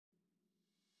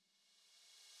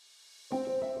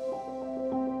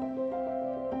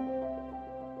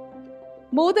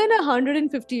More than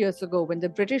 150 years ago, when the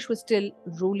British were still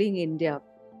ruling India,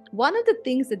 one of the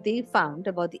things that they found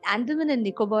about the Andaman and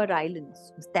Nicobar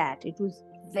Islands was that it was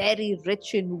very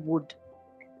rich in wood.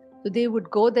 So they would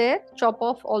go there, chop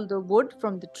off all the wood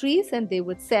from the trees, and they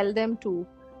would sell them to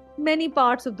many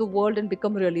parts of the world and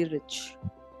become really rich.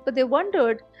 But they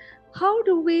wondered, how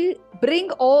do we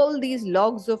bring all these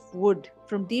logs of wood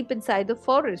from deep inside the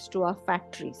forest to our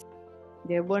factories?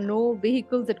 There were no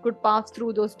vehicles that could pass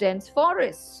through those dense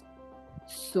forests.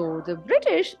 So the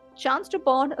British chanced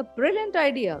upon a brilliant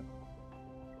idea.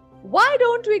 Why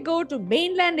don't we go to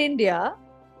mainland India,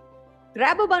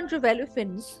 grab a bunch of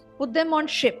elephants, put them on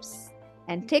ships,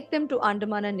 and take them to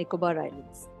Andaman and Nicobar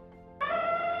Islands?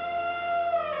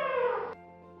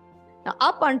 Now,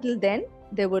 up until then,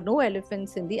 there were no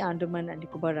elephants in the Andaman and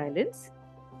Nicobar Islands.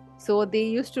 So they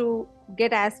used to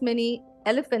get as many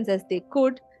elephants as they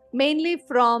could, mainly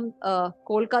from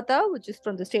Kolkata, which is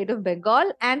from the state of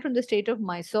Bengal, and from the state of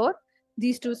Mysore.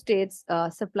 These two states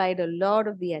supplied a lot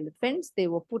of the elephants. They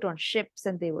were put on ships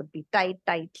and they would be tied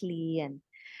tightly. And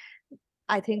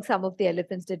I think some of the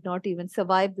elephants did not even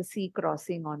survive the sea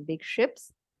crossing on big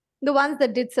ships. The ones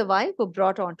that did survive were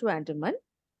brought onto Andaman.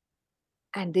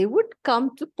 And they would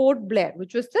come to Port Blair,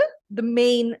 which was the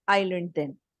main island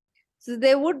then. So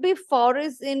there would be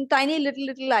forests in tiny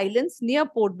little islands near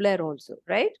Port Blair also,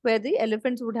 right? Where the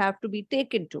elephants would have to be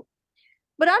taken to.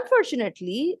 But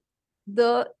unfortunately,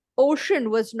 the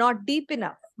ocean was not deep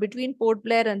enough between Port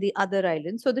Blair and the other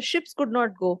islands. So the ships could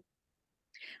not go.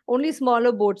 Only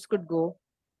smaller boats could go.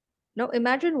 Now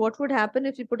imagine what would happen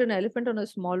if you put an elephant on a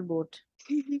small boat.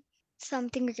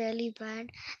 Something really bad.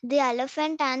 The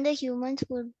elephant and the humans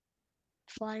would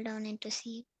fall down into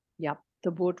sea, Yeah, the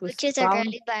boat was which is a bound.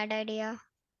 really bad idea.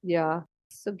 Yeah.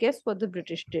 So guess what the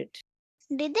British did?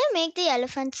 Did they make the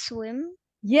elephants swim?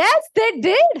 Yes, they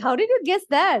did. How did you guess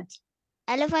that?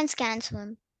 Elephants can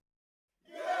swim.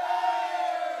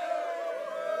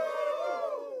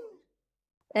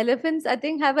 Elephants, I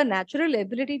think, have a natural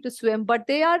ability to swim, but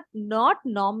they are not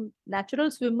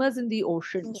natural swimmers in the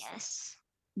oceans. Yes.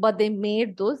 But they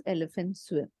made those elephants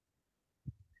swim.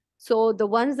 So the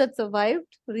ones that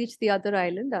survived reached the other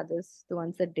island, others, the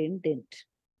ones that didn't.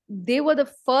 They were the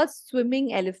first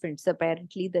swimming elephants,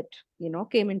 apparently, that,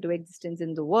 came into existence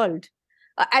in the world.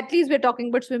 At least we're talking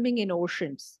about swimming in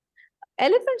oceans.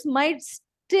 Elephants might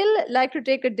still like to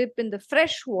take a dip in the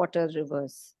freshwater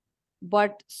rivers,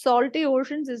 but salty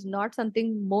oceans is not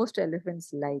something most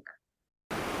elephants like.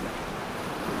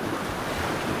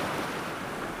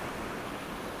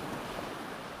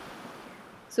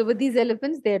 So with these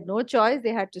elephants, they had no choice.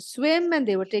 They had to swim and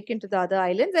they were taken to the other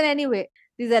islands. And anyway,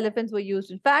 these elephants were used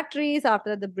in factories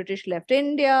after the British left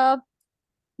India.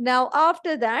 Now,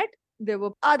 after that, there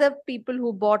were other people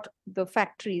who bought the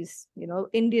factories,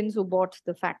 Indians who bought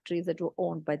the factories that were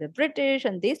owned by the British,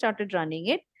 and they started running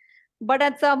it. But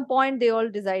at some point, they all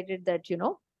decided that,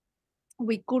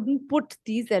 we couldn't put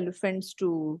these elephants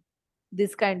to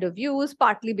this kind of use,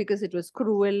 partly because it was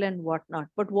cruel and whatnot.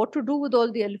 But what to do with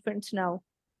all the elephants now?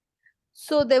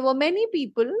 So there were many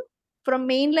people from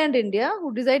mainland India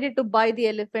who decided to buy the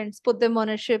elephants, put them on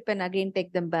a ship, and again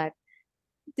take them back.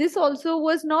 This also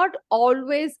was not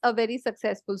always a very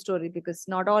successful story because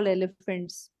not all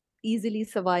elephants easily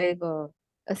survive a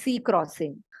sea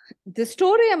crossing. The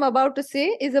story I'm about to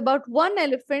say is about one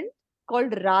elephant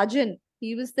called Rajan.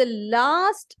 He was the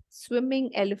last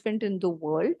swimming elephant in the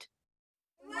world.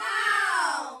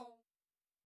 Wow!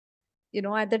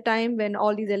 At the time when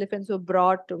all these elephants were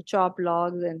brought to chop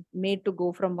logs and made to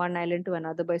go from one island to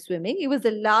another by swimming, he was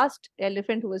the last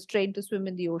elephant who was trained to swim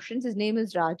in the oceans. His name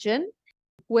is Rajan.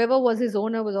 Whoever was his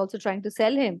owner was also trying to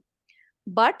sell him.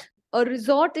 But a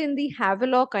resort in the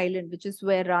Havelock Island, which is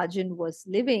where Rajan was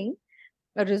living,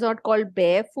 a resort called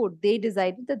Barefoot, they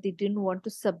decided that they didn't want to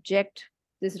subject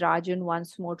this Rajan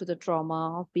once more to the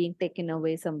trauma of being taken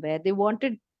away somewhere. They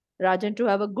wanted Rajan to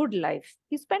have a good life.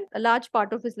 He spent a large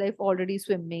part of his life already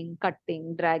swimming,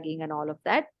 cutting, dragging, and all of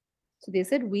that. So they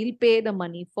said, we'll pay the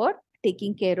money for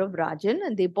taking care of Rajan,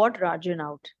 and they bought Rajan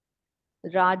out.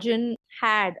 Rajan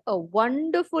had a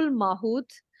wonderful mahout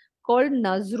called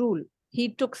Nazrul. He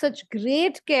took such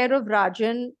great care of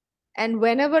Rajan, and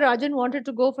whenever Rajan wanted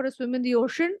to go for a swim in the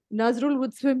ocean, Nazrul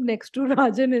would swim next to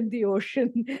Rajan in the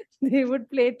ocean. They would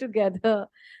play together.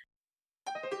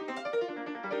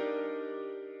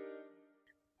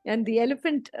 And the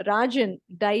elephant Rajan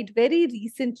died very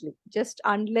recently, just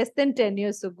less than 10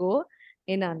 years ago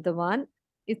in Andaman.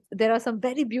 There are some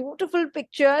very beautiful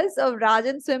pictures of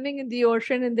Rajan swimming in the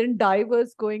ocean and then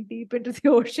divers going deep into the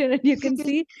ocean. And you can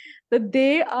see that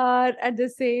they are at the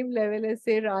same level as,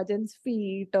 say, Rajan's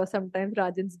feet or sometimes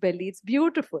Rajan's belly. It's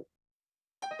beautiful.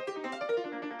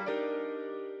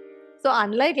 So,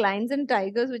 unlike lions and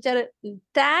tigers, which are a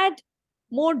tad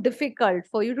more difficult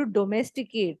for you to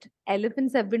domesticate,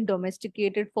 elephants have been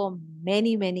domesticated for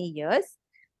many, many years.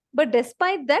 But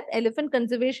despite that, elephant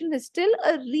conservation is still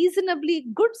a reasonably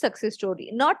good success story.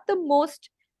 Not the most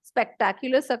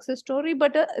spectacular success story,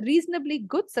 but a reasonably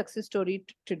good success story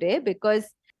today, because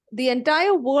the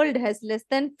entire world has less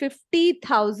than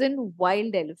 50,000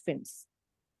 wild elephants,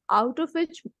 out of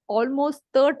which almost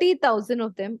 30,000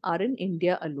 of them are in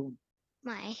India alone.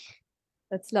 My.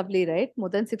 That's lovely, right? More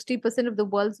than 60% of the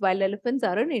world's wild elephants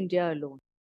are in India alone.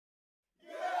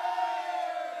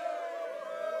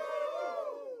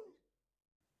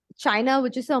 China,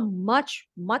 which is a much,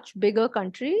 much bigger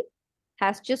country,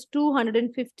 has just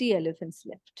 250 elephants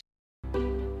left.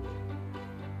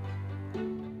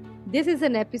 This is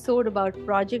an episode about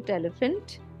Project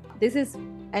Elephant. This is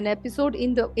an episode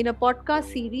in a podcast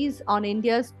series on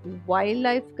India's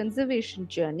wildlife conservation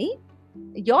journey.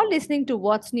 You're listening to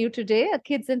What's New Today, a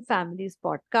kids and families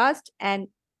podcast, and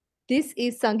this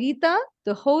is Sangeeta,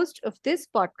 the host of this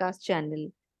podcast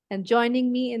channel. And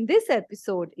joining me in this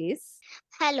episode is...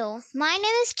 Hello, my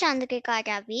name is Chandrika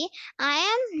Ravi. I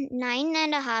am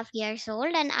 9.5 years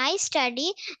old and I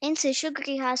study in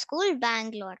Sishugriha School,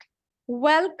 Bangalore.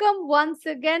 Welcome once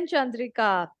again,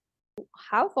 Chandrika.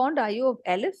 How fond are you of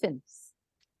elephants?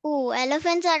 Oh,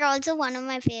 elephants are also one of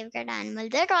my favorite animals.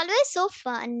 They're always so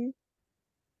fun.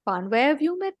 Fun. Where have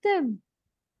you met them?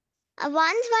 Once, when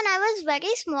I was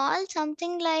very small,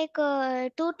 something like 2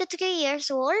 to 3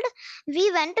 years old,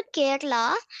 we went to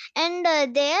Kerala and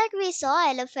there we saw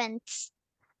elephants.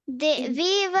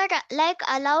 We were like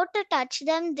allowed to touch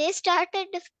them. They started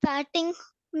patting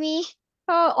me.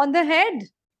 Oh, on the head.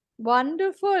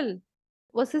 Wonderful.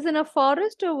 Was this in a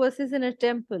forest or was this in a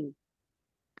temple?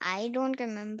 I don't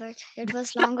remember. It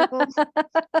was long ago.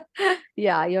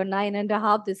 Yeah, you're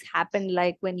 9.5. This happened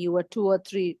like when you were 2 or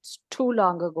 3. It's too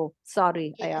long ago.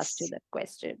 Sorry, I asked you Yes. that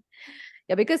question.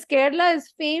 Yeah, because Kerala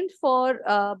is famed for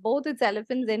both its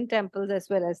elephants in temples as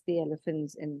well as the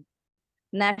elephants in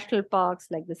national parks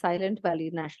like the Silent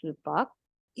Valley National Park.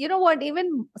 You know what?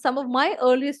 Even some of my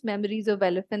earliest memories of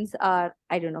elephants are,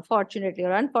 I don't know, fortunately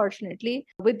or unfortunately,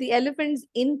 with the elephants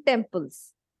in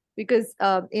temples. Because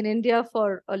in India,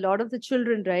 for a lot of the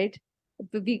children, right,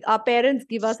 our parents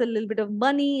give us a little bit of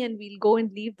money and we'll go and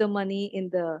leave the money in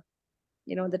the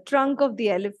trunk of the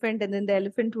elephant, and then the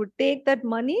elephant would take that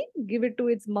money, give it to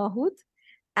its mahout,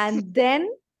 and then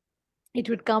it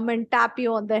would come and tap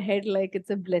you on the head like it's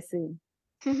a blessing.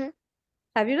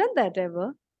 Have you done that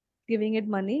ever? Giving it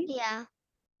money? Yeah.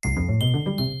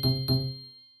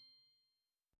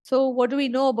 So, what do we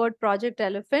know about Project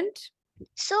Elephant?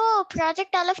 So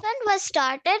Project Elephant was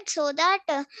started so that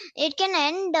it can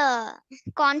end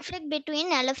conflict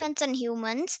between elephants and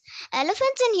humans.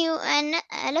 Elephants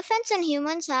and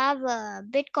humans have a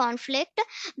bit conflict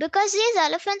because these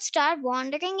elephants start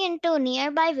wandering into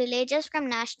nearby villages from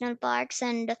national parks,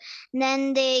 and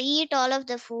then they eat all of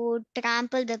the food,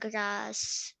 trample the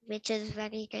grass, which is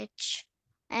very rich,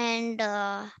 and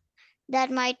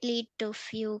that might lead to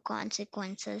few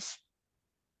consequences.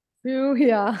 Phew,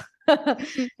 yeah.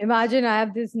 Imagine I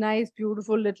have this nice,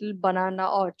 beautiful little banana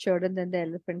orchard, and then the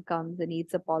elephant comes and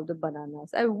eats up all the bananas.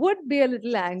 I would be a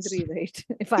little angry, right?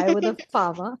 If I were the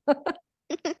farmer.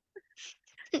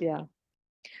 Yeah.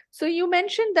 So you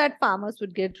mentioned that farmers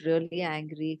would get really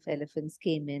angry if elephants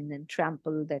came in and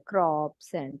trample their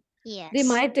crops, and they Yes.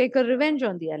 might take a revenge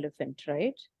on the elephant,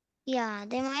 right? Yeah,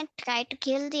 they might try to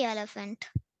kill the elephant.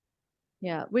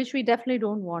 Yeah, which we definitely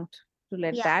don't want to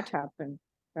let Yeah. that happen,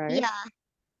 right? Yeah.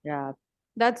 Yeah,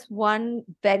 that's one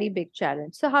very big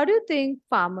challenge. So, how do you think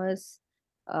farmers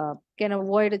can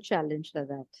avoid a challenge like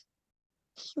that?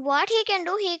 What he can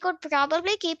do, he could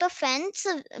probably keep a fence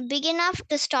big enough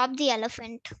to stop the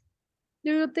elephant.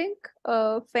 Do you think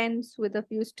a fence with a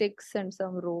few sticks and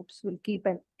some ropes will keep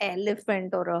an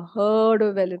elephant or a herd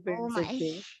of Oh elephants at my.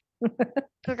 bay?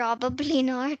 Probably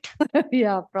not.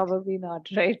 Yeah, probably not,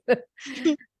 right?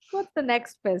 What's the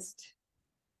next best?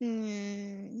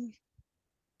 Hmm.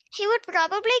 He would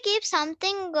probably keep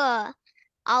something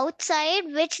outside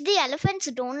which the elephants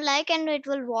don't like, and it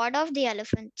will ward off the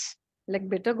elephants. Like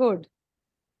bitter gourd.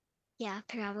 Yeah,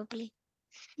 probably.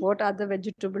 What other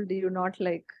vegetable do you not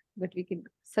like that we can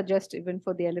suggest even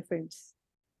for the elephants?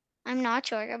 I'm not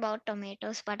sure about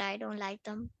tomatoes, but I don't like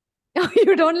them.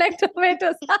 You don't like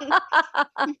tomatoes.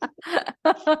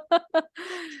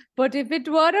 But if it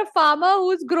were a farmer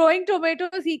who's growing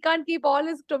tomatoes, he can't keep all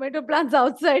his tomato plants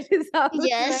outside his house,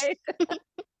 Yes. right?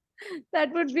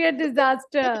 That would be a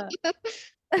disaster.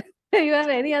 You have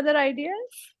any other ideas?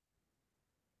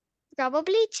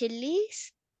 Probably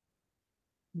chilies.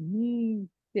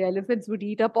 The elephants would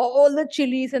eat up all the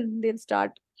chilies and they'll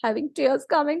start having tears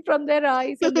coming from their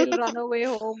eyes and they'll run away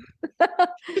home.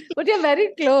 But you're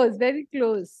very close, very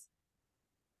close.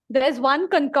 There's one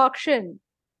concoction.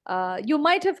 You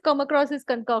might have come across this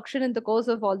concoction in the course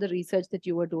of all the research that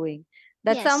you were doing.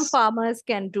 That some Yes. farmers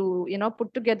can do,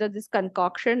 put together this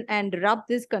concoction and rub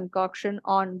this concoction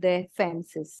on their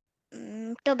fences.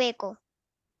 Tobacco.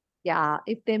 Yeah,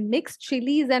 if they mix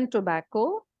chilies and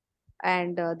tobacco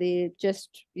and they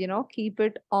just, keep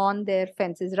it on their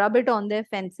fences, rub it on their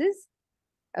fences,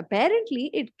 apparently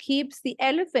it keeps the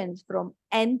elephants from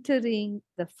entering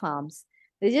the farms.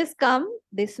 They just come,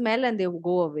 they smell, and they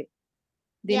go away.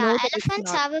 They Yeah, know that it's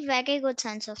elephants not. have a very good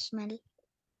sense of smell.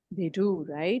 They do,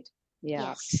 right? Yeah,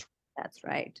 Yes. that's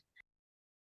right.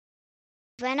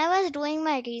 When I was doing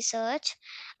my research,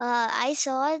 I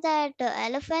saw that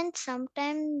elephants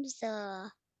sometimes,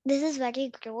 this is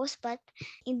very gross, but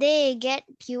they get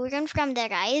urine from their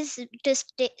eyes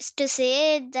to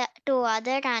say that to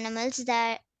other animals,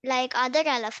 that like other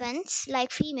elephants,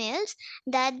 like females,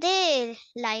 that they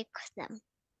like them. They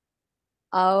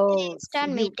Oh, start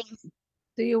mating.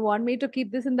 do you want me to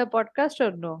keep this in the podcast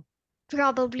or no?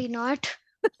 Probably not.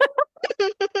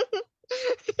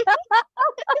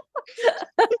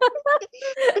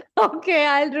 Okay,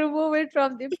 I'll remove it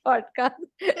from the podcast.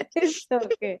 It's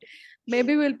okay.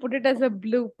 Maybe we'll put it as a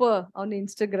blooper on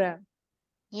Instagram.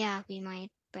 Yeah, we might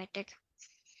better.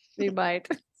 We might.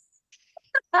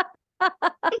 All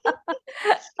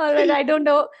right, I don't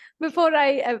know. Before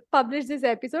I publish this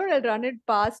episode, I'll run it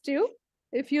past you.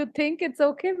 If you think it's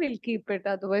okay, we'll keep it.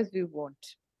 Otherwise, we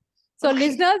won't. So, Okay.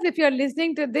 listeners, if you're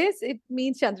listening to this, it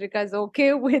means Chandrika is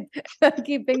okay with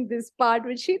keeping this part,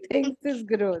 which she thinks is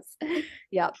gross.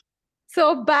 Yeah.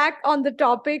 So, back on the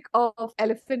topic of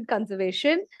elephant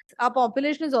conservation, our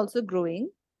population is also growing.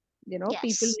 People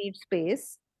Yes. need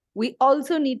space. We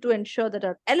also need to ensure that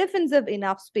our elephants have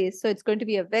enough space. So, it's going to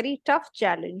be a very tough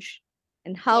challenge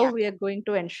and how Yeah. we are going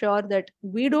to ensure that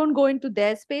we don't go into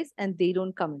their space and they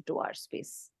don't come into our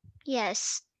space.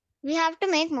 Yes. We have to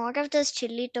make more of those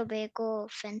chili tobacco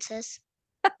fences.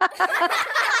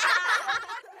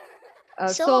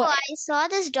 So So, I saw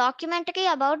this documentary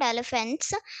about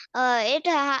elephants. It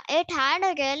had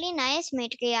a really nice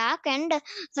matriarch and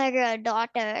her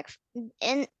daughter.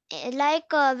 In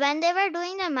when they were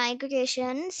doing the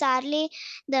migration, sadly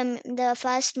the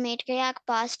first matriarch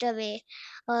passed away.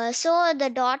 So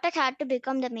the daughter had to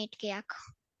become the matriarch,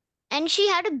 and she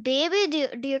had a baby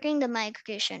during the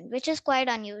migration, which is quite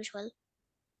unusual.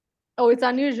 oh, it's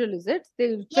unusual, is it?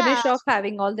 They'll Yeah, finish off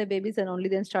having all their babies and only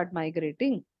then start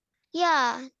migrating.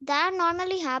 yeah, that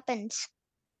normally happens.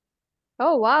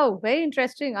 Oh, wow. Very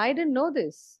interesting. I didn't know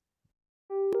this.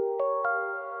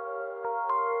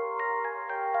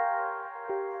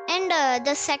 And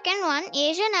the second one,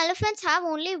 Asian elephants have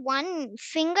only one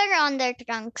finger on their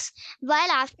trunks,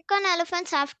 while African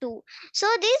elephants have two. So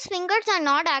these fingers are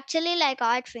not actually like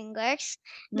our fingers,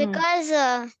 because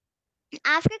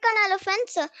African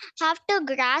elephants have to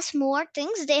grasp more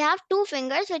things. They have two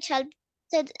fingers which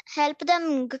help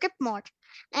them grip more,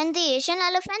 and the Asian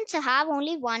elephants have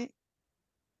only one.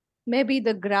 Maybe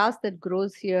the grass that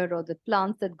grows here or the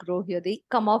plants that grow here, they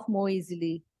come off more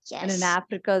easily. And in Yes.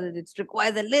 Africa, it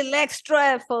requires a little extra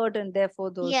effort, and therefore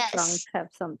those trunks Yes. have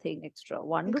something extra.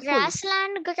 Wonderful.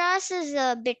 Grassland grass is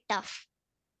a bit tough.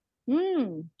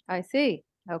 I see.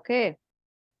 Okay.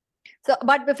 So,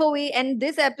 but before we end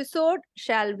this episode,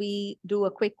 shall we do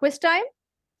a quick quiz time?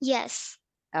 Yes.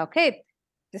 Okay.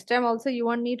 This time also, you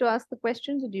want me to ask the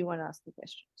questions or do you want to ask the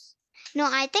questions? No,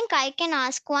 I think I can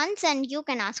ask once and you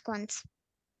can ask once.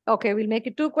 Okay, we'll make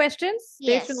it two questions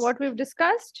based on Yes. what we've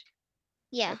discussed.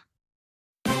 Yeah.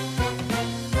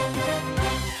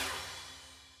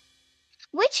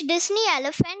 Which Disney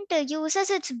elephant uses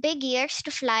its big ears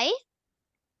to fly?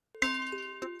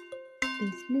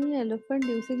 Disney elephant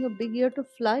using a big ear to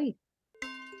fly.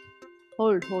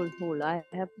 Hold. I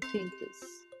have to think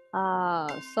this.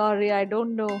 Sorry, I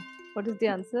don't know. What is the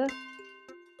answer?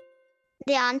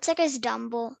 The answer is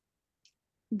Dumbo.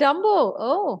 Dumbo.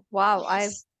 Oh, wow.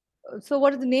 Yes. So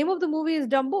what is the name of the movie is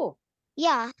Dumbo?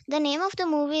 Yeah, the name of the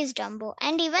movie is Dumbo,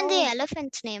 and even the Oh.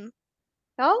 elephant's name.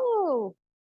 Oh.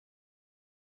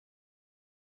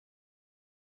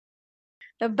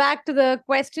 Now back to the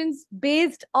questions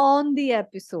based on the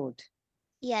episode.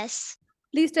 Yes.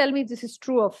 Please tell me this is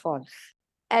true or false.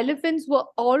 Elephants were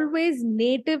always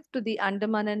native to the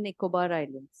Andaman and Nicobar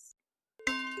Islands.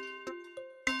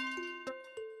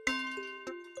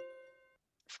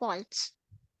 False.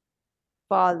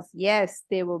 False. Yes,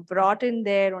 they were brought in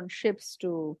there on ships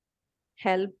to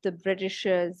help the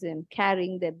Britishers in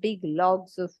carrying their big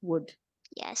logs of wood.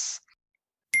 Yes.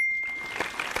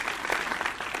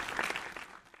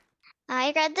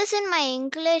 I read this in my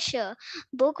English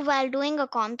book while doing a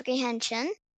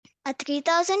comprehension. A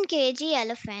 3000 kg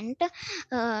elephant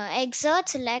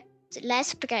exerts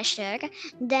less pressure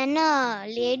than a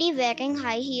lady wearing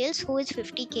high heels who is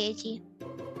 50 kg.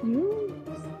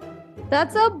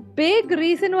 That's a big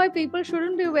reason why people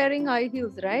shouldn't be wearing high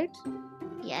heels, right?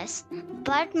 Yes,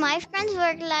 but my friends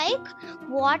were like,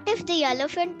 what if the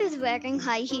elephant is wearing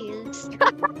high heels?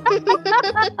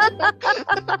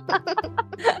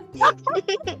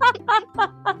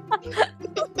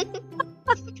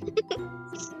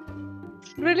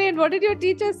 Brilliant. What did your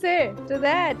teacher say to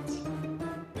that?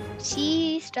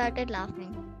 She started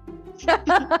laughing.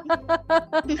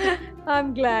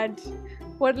 I'm glad.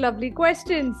 What lovely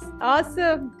questions.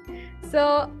 Awesome.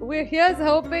 So we're here's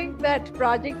hoping that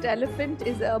Project Elephant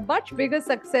is a much bigger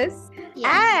success,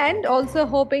 and also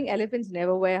hoping elephants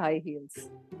never wear high heels.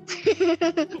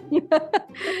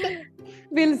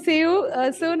 We'll see you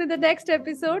soon in the next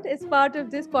episode as part of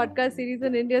this podcast series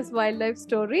on India's wildlife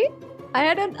story. I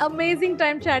had an amazing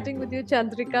time chatting with you,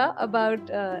 Chandrika, about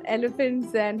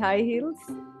elephants and high heels.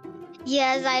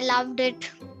 Yes, I loved it.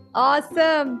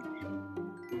 Awesome.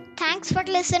 Thanks for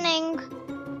listening.